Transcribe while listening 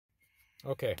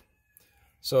Okay,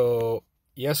 so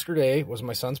yesterday was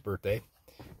my son's birthday,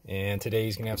 and today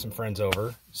he's gonna have some friends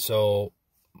over. So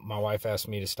my wife asked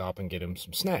me to stop and get him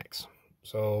some snacks.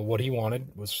 So what he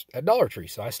wanted was at Dollar Tree.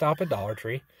 So I stop at Dollar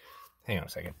Tree. Hang on a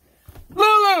second.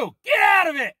 Lulu, get out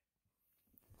of it!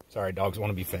 Sorry, dogs want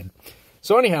to be fed.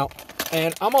 So anyhow,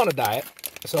 and I'm on a diet,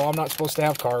 so I'm not supposed to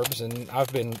have carbs, and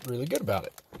I've been really good about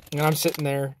it. And I'm sitting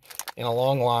there in a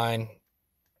long line,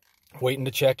 waiting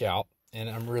to check out. And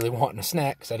I'm really wanting a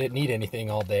snack because I didn't eat anything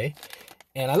all day.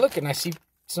 And I look and I see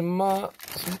some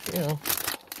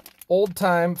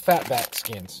old-time fatback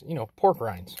skins, pork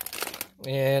rinds.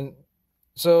 And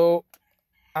so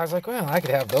I was like, well, I could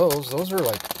have those. Those are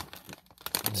like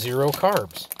 0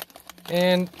 carbs.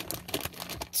 And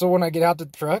so when I get out to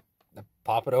the truck, I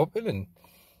pop it open and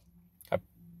I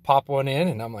pop one in,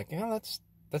 and I'm like, yeah,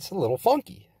 that's a little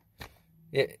funky.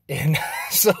 And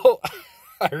so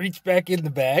I reach back in the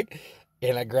bag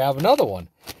and I grab another one.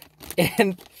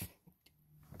 And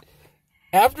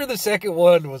after the second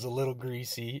one was a little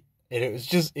greasy and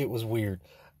it was weird,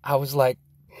 I was like,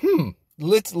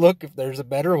 let's look if there's a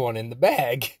better one in the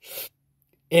bag.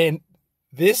 And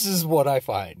this is what I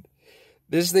find.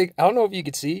 This thing, I don't know if you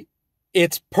can see,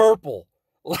 it's purple.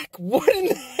 Like, what in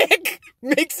the heck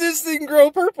makes this thing grow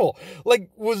purple?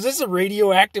 Like, was this a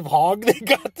radioactive hog they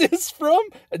got this from?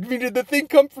 I mean, did the thing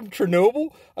come from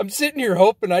Chernobyl? I'm sitting here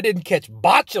hoping I didn't catch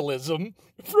botulism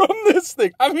from this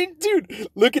thing. I mean, dude,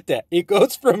 look at that. It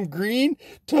goes from green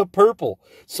to purple.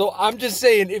 So I'm just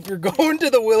saying, if you're going to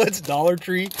the Willits Dollar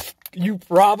Tree, you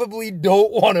probably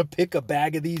don't want to pick a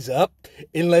bag of these up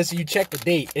unless you check the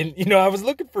date. And, I was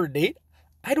looking for a date.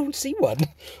 I don't see one.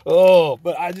 Oh,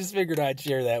 but I just figured I'd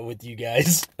share that with you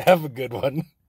guys. Have a good one.